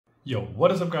Yo,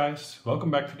 what is up guys?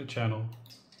 Welcome back to the channel.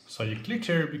 So you clicked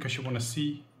here because you want to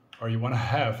see or you want to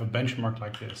have a benchmark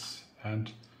like this.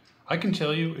 And I can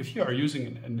tell you, if you are using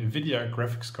an Nvidia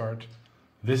graphics card,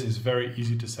 this is very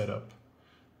easy to set up.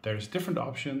 There's different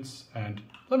options and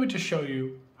let me just show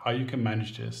you how you can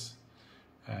manage this.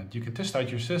 And you can test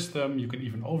out your system, you can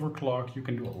even overclock, you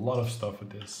can do a lot of stuff with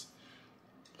this.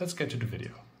 Let's get to the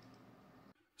video.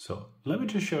 So let me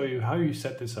just show you how you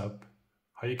set this up,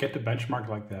 how you get the benchmark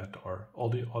like that or all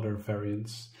the other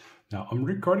variants. Now I'm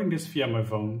recording this via my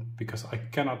phone because I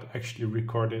cannot actually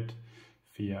record it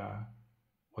via,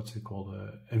 what's it called,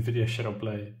 Nvidia Shadow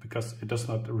Play, because it does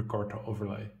not record the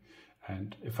overlay.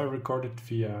 And if I record it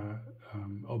via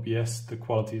OBS, the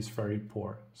quality is very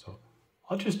poor. So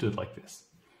I'll just do it like this.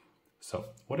 So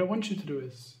what I want you to do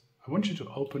is, I want you to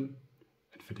open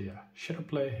Nvidia Shadow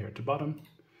Play here at the bottom.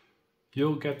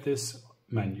 You'll get this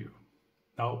menu.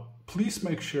 Now, please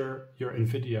make sure your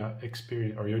Nvidia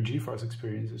experience or your GeForce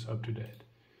experience is up to date.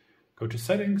 Go to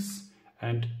settings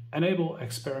and enable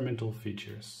experimental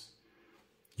features.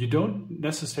 You don't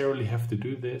necessarily have to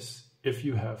do this if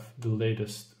you have the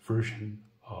latest version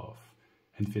of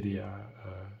Nvidia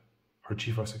or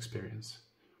GeForce experience.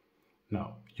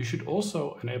 Now, you should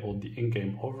also enable the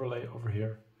in-game overlay over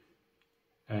here,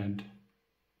 and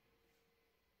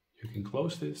you can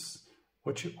close this.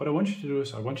 What I want you to do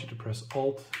is I want you to press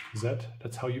Alt-Z.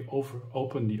 That's how you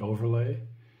open the overlay,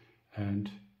 and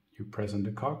you press on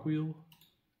the cogwheel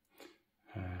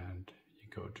and you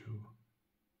go to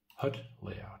HUD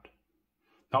layout.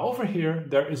 Now over here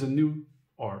there is a new,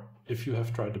 or if you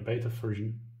have tried the beta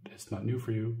version, it's not new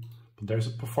for you, but there's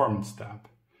a performance tab,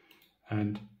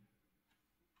 and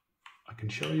I can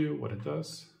show you what it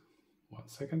does. 1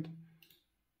 second.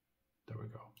 There we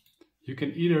go. You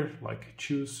can either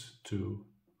choose to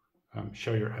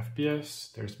show your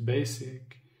FPS. There's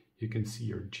basic. You can see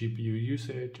your GPU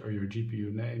usage or your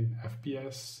GPU name,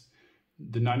 FPS,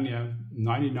 the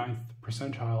 99th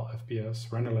percentile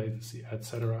FPS, render latency,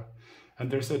 etc. And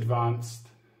there's advanced,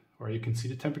 where you can see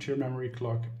the temperature, memory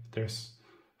clock. There's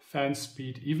fan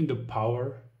speed, even the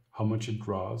power, how much it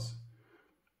draws.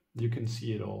 You can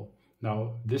see it all.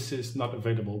 Now, this is not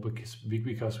available because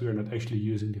we are not actually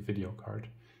using the video card.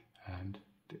 And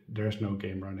there's no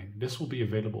game running. This will be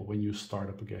available when you start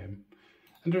up a game.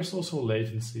 And there's also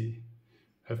latency,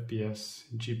 FPS,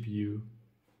 GPU,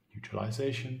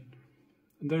 utilization.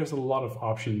 And there's a lot of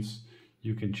options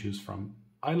you can choose from.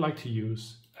 I like to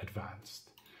use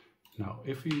advanced. Now,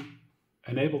 if we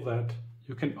enable that,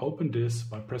 you can open this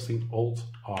by pressing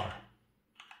Alt-R.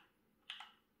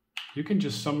 You can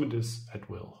just summon this at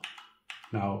will.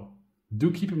 Now,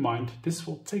 do keep in mind, this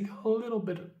will take a little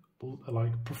bit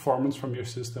performance from your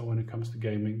system when it comes to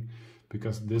gaming,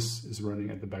 because this is running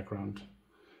at the background,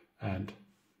 and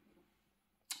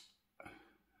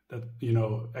that,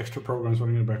 extra programs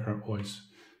running in the background always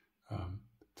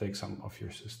take some of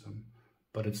your system,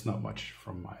 but it's not much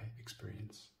from my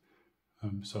experience.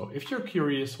 So if you're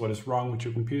curious what is wrong with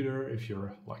your computer, if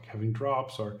you're having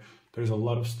drops, or there's a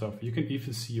lot of stuff, you can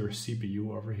even see your CPU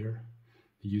over here,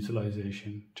 the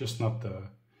utilization, just not the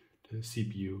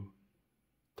CPU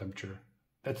temperature.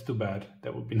 That's too bad.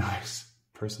 That would be nice,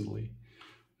 personally.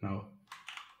 Now,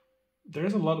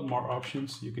 there's a lot more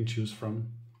options you can choose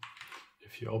from.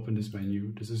 If you open this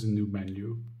menu, this is a new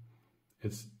menu.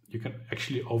 You can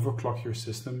actually overclock your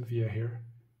system via here.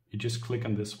 You just click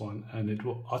on this one and it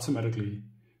will automatically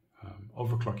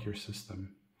overclock your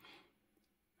system.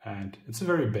 And it's a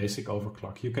very basic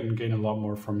overclock. You can gain a lot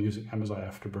more from using MSI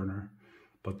Afterburner,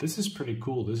 but this is pretty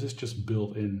cool. This is just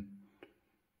built in.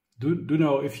 Do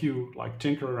know, if you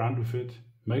tinker around with it,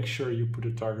 make sure you put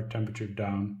the target temperature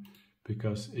down,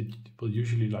 because it will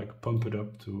usually pump it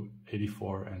up to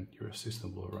 84 and your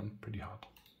system will run pretty hot.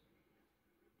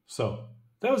 So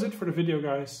that was it for the video,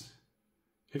 guys.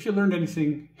 If you learned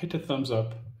anything, hit the thumbs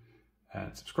up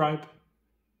and subscribe.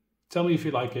 Tell me if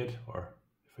you like it or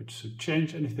if I should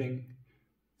change anything.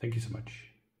 Thank you so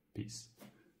much. Peace.